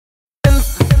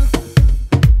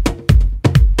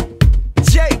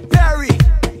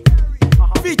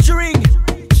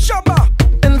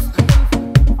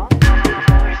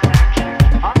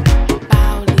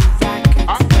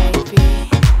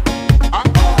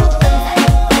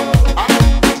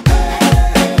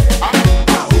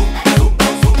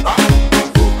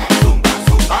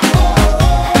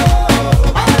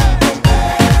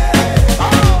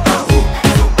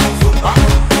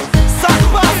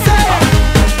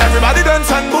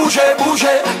bouger,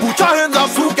 bouger. Put your hands up,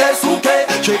 souke,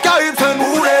 souke. Shake your hips and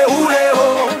hule, hule,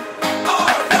 ho.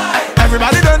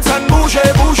 Everybody dance and bouger,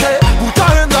 bouger. Put your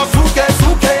hands up, souke,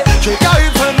 souke. Shake your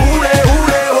hips and hule,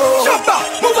 hule, ho. Chapa,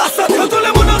 move à ça, tout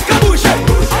le monde en ca bouger.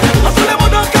 Tout le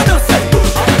monde en ca danser.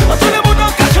 Tout le monde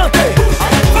en ca chanter.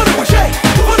 Faut le bouger,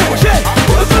 faut le bouger.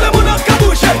 Tout le monde en ca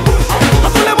bouger.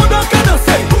 Tout le monde en ca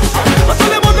danser.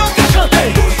 Tout le monde en ca chanter.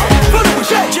 Faut le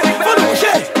bouger, faut le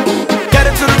bouger. Get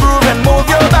into the groove and move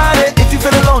your body. If you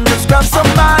feel alone, just grab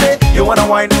somebody. You wanna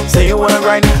whine, say you wanna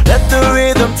grind. Let the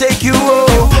rhythm take you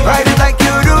home. Ride it like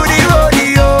you do the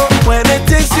rodeo. When it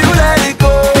takes you, let it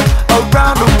go.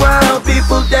 Around the world,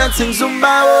 people dancing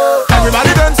Zumba. Oh.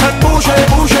 Everybody dance and bouge,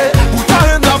 bouge. Put your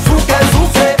hands up, souke,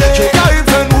 souke. Shake your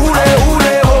hips and hule,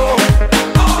 hule, ho.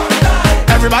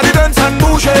 Everybody dance and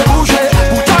bouge, bouge.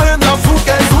 Put your hands up,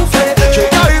 souke, souke.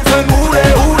 Shake your hips and hule,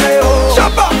 hule, ho.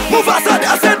 Chapa, move à ça,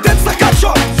 I said dance like a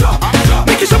shot.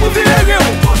 Make it show move it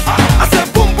around. I said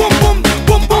boom, boom, boom,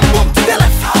 boom, boom, boom. To the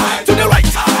left, to the right.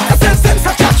 I said dance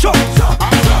like a shot.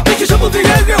 Make it show move it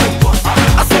around.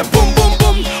 I said boom, boom,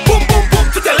 boom, boom, boom, boom.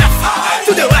 To the left,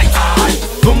 to the right.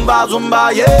 Zumba,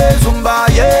 Zumba, yeah, Zumba,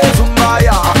 yeah, Zumba,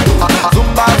 yeah.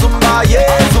 Zumba, Zumba,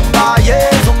 yeah, Zumba, yeah,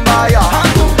 Zumba, yeah.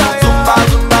 Zumba,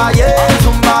 Zumba, yeah,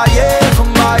 Zumba, yeah,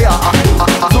 Zumba, yeah.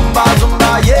 Zumba,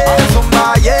 Zumba, yeah, Zumba,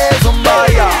 yeah, Zumba,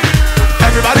 yeah.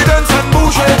 Everybody dance and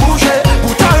bouge, bouge.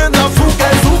 Put your hands up, souke,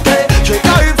 souke. Shake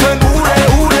your hips and hule,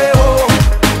 hule, ho.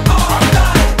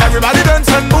 Everybody dance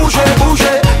and bouge, bouge.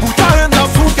 Put your hands up,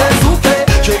 souke, souke.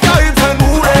 Shake your hips and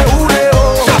hule, hule, ho.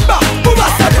 Chapa, move à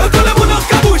ça, tout le monde en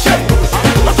ca bouger.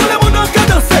 Tout le monde en ca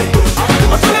danser.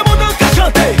 Tout le monde en ca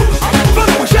chanter. Faut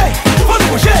le bouger, faut le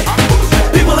bouger.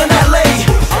 People in LA,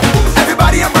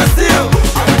 everybody in Brazil,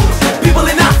 people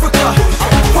in Africa,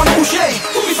 wanna bouger,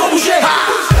 il faut bouger.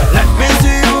 Let me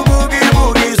see you boogie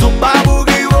boogie, Zumba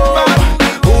boogie wo.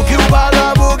 Boogie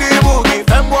wala boogie boogie,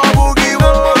 fais-moi boogie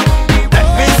wo. Let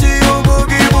me see you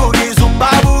boogie boogie, Zumba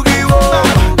boogie wo.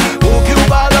 Boogie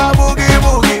wala boogie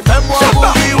boogie, fais-moi Chapa,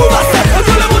 boogie move wo. à ça,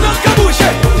 tout le monde en ca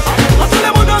bouger. Tout le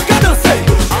monde en ca danser.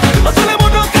 Tout le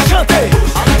monde en ca chanter.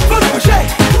 Faut le bouger,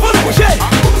 faut le bouger.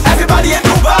 Everybody in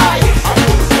Dubai,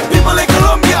 people in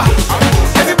Colombia,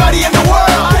 everybody in the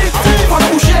world, wanna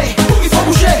bouger, il faut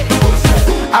bouger.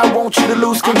 I want you to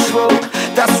lose control.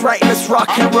 That's right, let's rock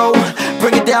and roll.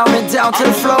 Bring it down and down to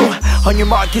the flow. On your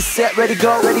mark, get set, ready,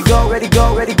 go, ready, go, ready,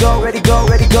 go, ready, go, ready, go,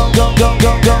 ready, go, go, go,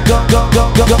 go, go, go, go,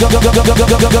 go, go, go, go,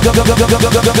 go,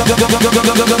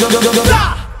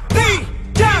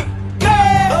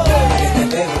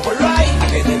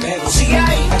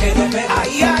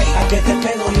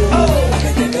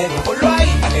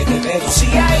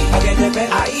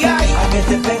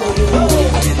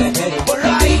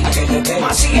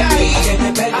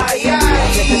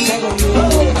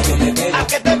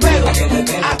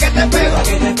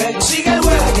 Sigue el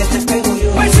juego,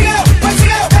 pues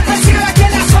sigue aquí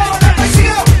en la zona, pues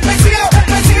sigue,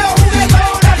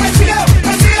 juguetona, pues sigue,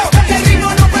 que el ritmo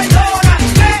no perdona.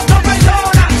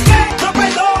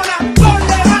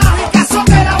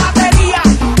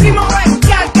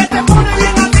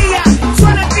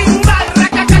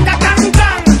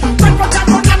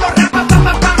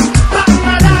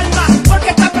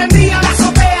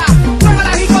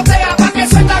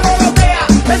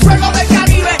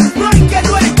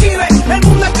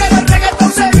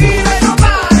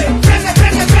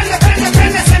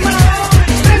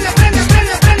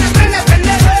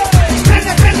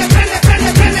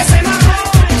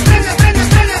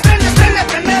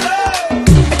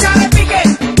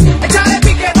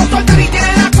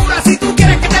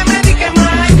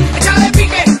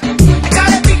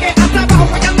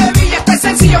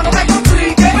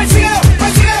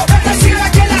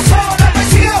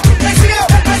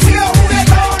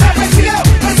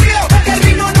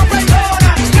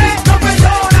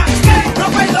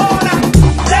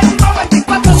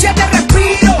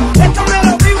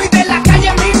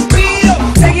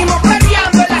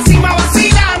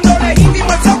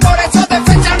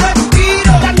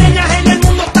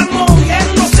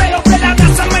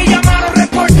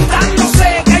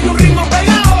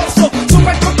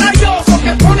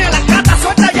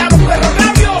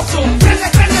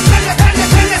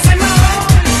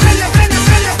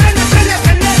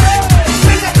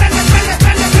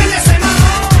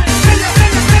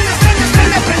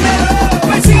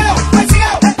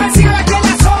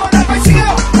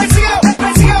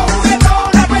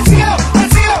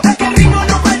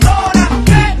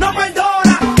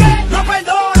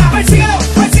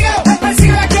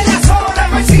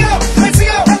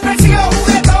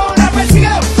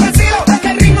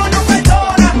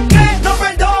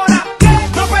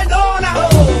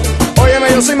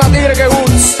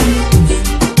 dance.